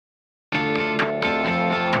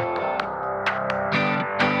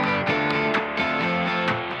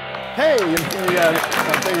Hallelujah.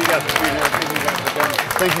 Thank you guys for being here.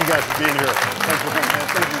 Thank you guys for being here. Thanks for coming, man.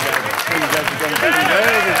 Thank you guys. Thank you guys for coming. Thank you guys.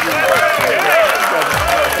 Thank you guys.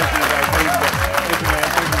 Thank you guys. Thank you man.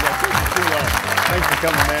 Thank you guys. Thank you all. Thanks for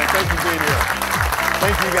coming, man. Thanks for being here.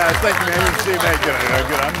 Thank you guys. Thank you, man. You see me. Good.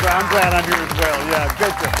 I'm glad I'm here as well. Yeah,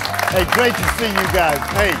 great to see you guys.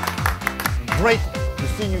 Hey, great to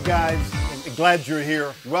see you guys. Glad you're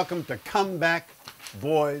here. Welcome to Comeback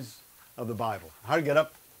Boys of the Bible. How to get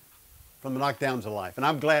up from the knockdowns of life. And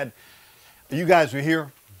I'm glad you guys are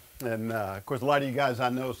here. And of course, a lot of you guys I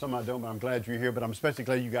know, some I don't, but I'm glad you're here. But I'm especially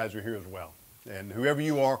glad you guys are here as well. And whoever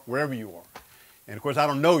you are, wherever you are. And of course, I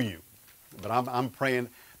don't know you, but I'm praying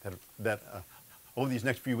that over these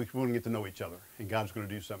next few weeks, we're going to get to know each other. And God's going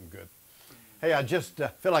to do something good. Hey, I just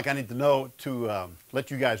feel like I need to know to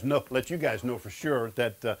let you guys know for sure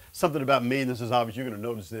that something about me, and this is obvious, you're going to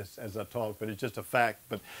notice this as I talk, but it's just a fact.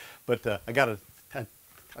 But I got to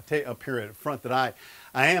tell you up here at the front that I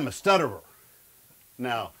am a stutterer.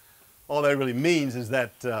 Now, all that really means is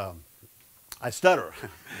that I stutter.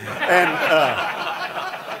 And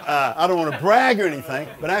I don't want to brag or anything,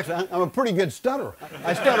 but actually I'm a pretty good stutterer.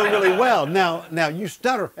 I stutter really well. Now you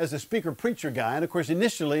stutter as a speaker preacher guy, and of course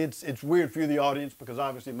initially it's weird for you, the audience, because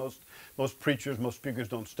obviously most preachers, most speakers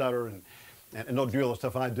don't stutter and don't do all the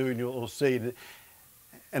stuff I do, and you'll see. And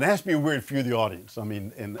it has to be weird for you, the audience. I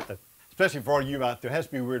mean, and especially for all you out there, it has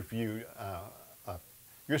to be weird for you.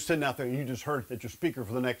 You're sitting out there and you just heard that your speaker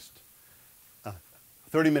for the next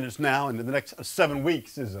 30 minutes now and the next 7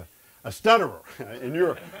 weeks is a stutterer, and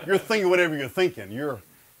you're thinking whatever you're thinking. You're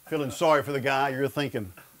feeling sorry for the guy. You're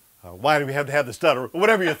thinking, why do we have to have the stutter?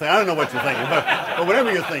 Whatever you're thinking. I don't know what you're thinking, but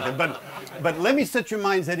whatever you're thinking. But let me set your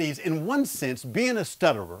minds at ease. In one sense, being a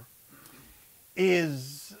stutterer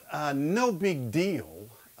is no big deal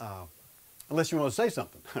unless you want to say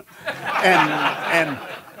something. and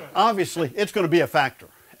obviously, it's going to be a factor.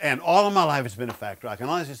 And all of my life it's been a factor. I can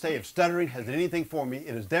honestly say if stuttering has done anything for me,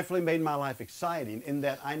 it has definitely made my life exciting in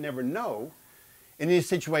that I never know in any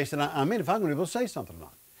situation I'm in if I'm going to be able to say something or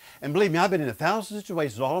not. And believe me, I've been in 1,000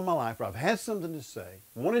 situations all of my life where I've had something to say,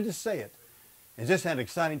 wanted to say it, and just had an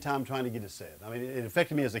exciting time trying to get it said. I mean, it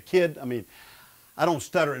affected me as a kid. I mean, I don't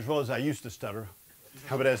stutter as well as I used to stutter.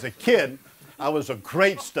 But as a kid, I was a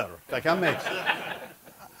great stutterer. In fact,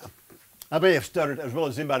 I may have stuttered as well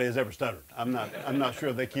as anybody has ever stuttered. I'm not sure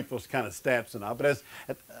if they keep those kind of stats or not. But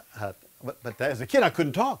as a kid, I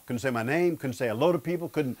couldn't talk. Couldn't say my name. Couldn't say hello to people.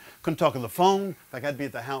 Couldn't talk on the phone. In fact, I'd be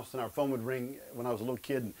at the house and our phone would ring when I was a little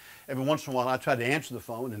kid. And every once in a while, I tried to answer the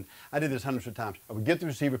phone, and I did this hundreds of times. I would get the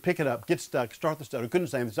receiver, pick it up, get stuck, start the stutter. Couldn't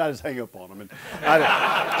say anything, so I just hang up on them. And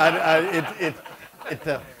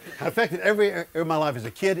it affected every area of my life as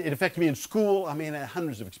a kid. It affected me in school. I mean, I had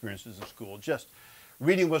hundreds of experiences in school. Just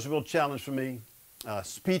reading was a real challenge for me.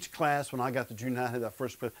 Speech class, when I got to junior high, I had that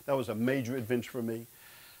first class. That was a major adventure for me.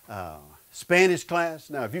 Spanish class.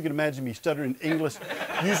 Now, if you can imagine me stuttering English,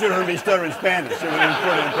 you should have heard me stuttering Spanish. It was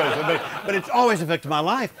pretty impressive. But it's always affected my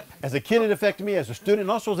life. As a kid, it affected me. As a student,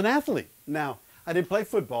 and also as an athlete. Now, I did play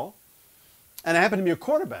football, and I happened to be a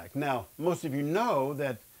quarterback. Now, most of you know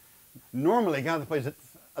that normally a guy that plays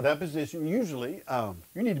that position, usually,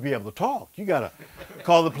 you need to be able to talk. You got to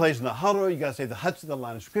call the plays in the huddle. You got to say the huts at the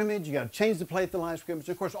line of scrimmage. You got to change the play at the line of scrimmage.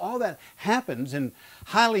 Of course, all that happens in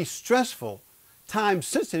highly stressful,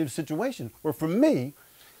 time-sensitive situations. Where for me,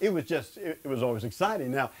 it was always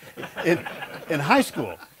exciting. Now, in high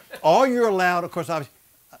school, all you're allowed, of course, obviously,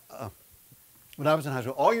 when I was in high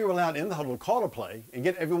school, all you were allowed in the huddle to call a play and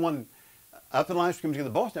get everyone up the line of scrimmage to get the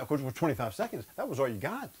ball snap. Of course, it was 25 seconds. That was all you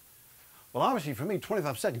got. Well, obviously, for me,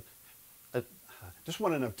 25 seconds, just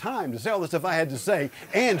wasn't enough time to say all the stuff I had to say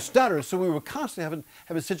and stutter. So we were constantly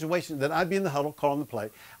having situations that I'd be in the huddle, calling the play.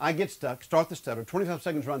 I get stuck, start the stutter, 25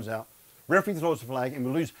 seconds runs out, referee throws the flag, and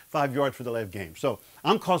we lose 5 yards for the last game. So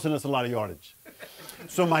I'm costing us a lot of yardage.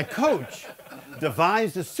 So my coach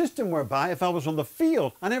devised a system whereby if I was on the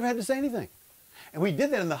field, I never had to say anything. And we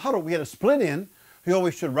did that in the huddle. We had a split end who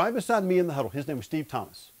always stood right beside me in the huddle. His name was Steve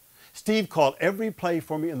Thomas. Steve called every play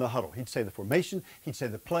for me in the huddle. He'd say the formation, he'd say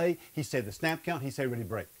the play, he'd say the snap count, he'd say ready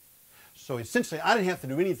break. So essentially, I didn't have to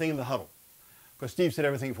do anything in the huddle because Steve said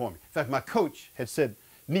everything for me. In fact, my coach had said,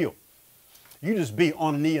 Neal, you just be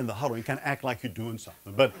on a knee in the huddle. You kind of act like you're doing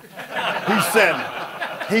something. But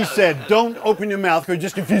he said, don't open your mouth because it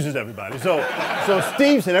just confuses everybody. So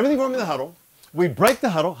Steve said everything for me in the huddle. We'd break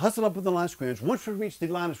the huddle, hustle up with the line of scrimmage. Once we reached the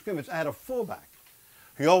line of scrimmage, I had a fullback.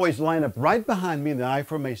 He always lined up right behind me in the I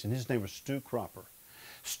formation. His name was Stu Cropper.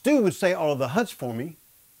 Stu would say all of the huts for me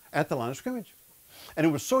at the line of scrimmage. And it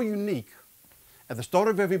was so unique at the start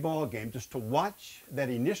of every ball game just to watch that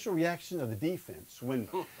initial reaction of the defense when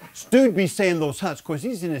Stu'd be saying those huts. Of course,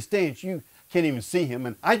 he's in the stands. You can't even see him,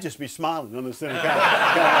 and I'd just be smiling on the center.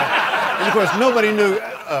 And of course, nobody knew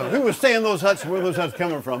who was saying those huts, where those huts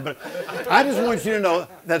coming from. But I just want you to know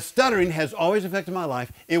that stuttering has always affected my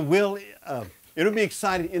life. It'll be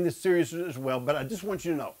exciting in this series as well. But I just want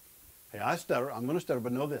you to know, hey, I stutter. I'm going to stutter,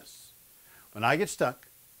 but know this: when I get stuck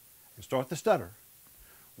and start to stutter,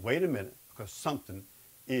 wait a minute, because something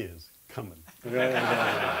is coming.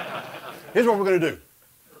 Here's what we're going to do.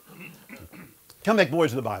 Come back, boys,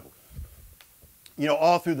 to the Bible. You know,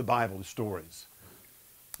 all through the Bible, the stories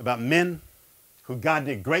about men who God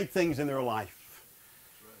did great things in their life,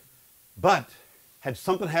 but had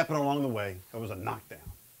something happen along the way that was a knockdown.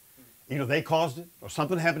 Either they caused it, or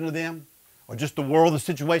something happened to them, or just the world, the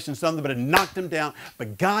situation, something, but it knocked them down.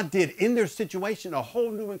 But God did in their situation a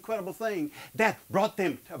whole new incredible thing that brought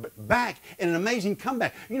them back in an amazing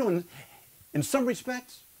comeback. You know, in some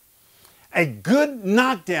respects, a good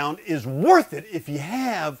knockdown is worth it if you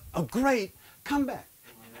have a great comeback.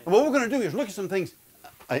 And what we're going to do is look at some things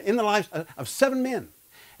in the lives of 7 men.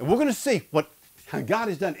 And we're going to see what God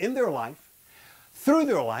has done in their life, through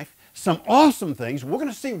their life, some awesome things. We're going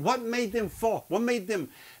to see what made them fall, what made them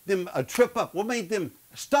trip up, what made them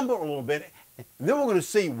stumble a little bit. And then we're going to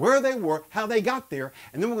see where they were, how they got there,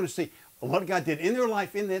 and then we're going to see what God did in their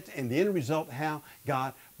life, in that, and the end result, how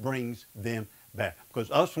God brings them back. Because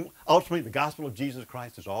ultimately, the gospel of Jesus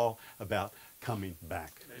Christ is all about coming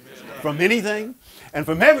back. Amen. From anything and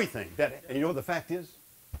from everything. And you know what the fact is?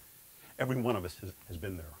 Every one of us has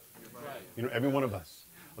been there. Right. You know, every one of us.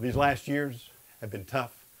 Well, these last years have been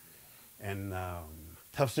tough. And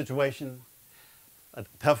tough situation, a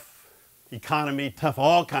tough economy, tough,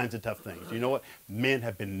 all kinds of tough things. You know what? Men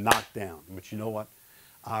have been knocked down. But you know what?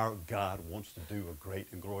 Our God wants to do a great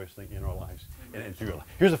and glorious thing in our lives and through your life.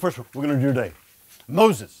 Here's the first one we're going to do today.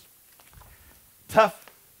 Moses. Tough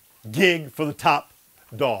gig for the top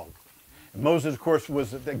dog. And Moses, of course,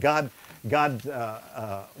 was God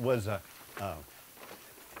was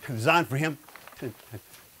designed for him.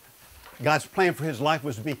 God's plan for his life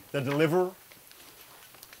was to be the deliverer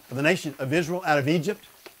of the nation of Israel out of Egypt.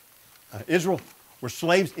 Israel were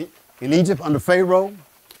slaves in Egypt under Pharaoh,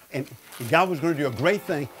 and God was going to do a great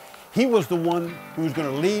thing. He was the one who was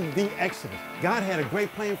going to lead the Exodus. God had a great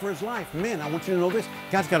plan for his life. Man, I want you to know this.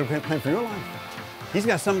 God's got a great plan for your life. He's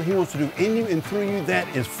got something he wants to do in you and through you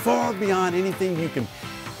that is far beyond anything you can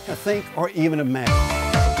think or even imagine.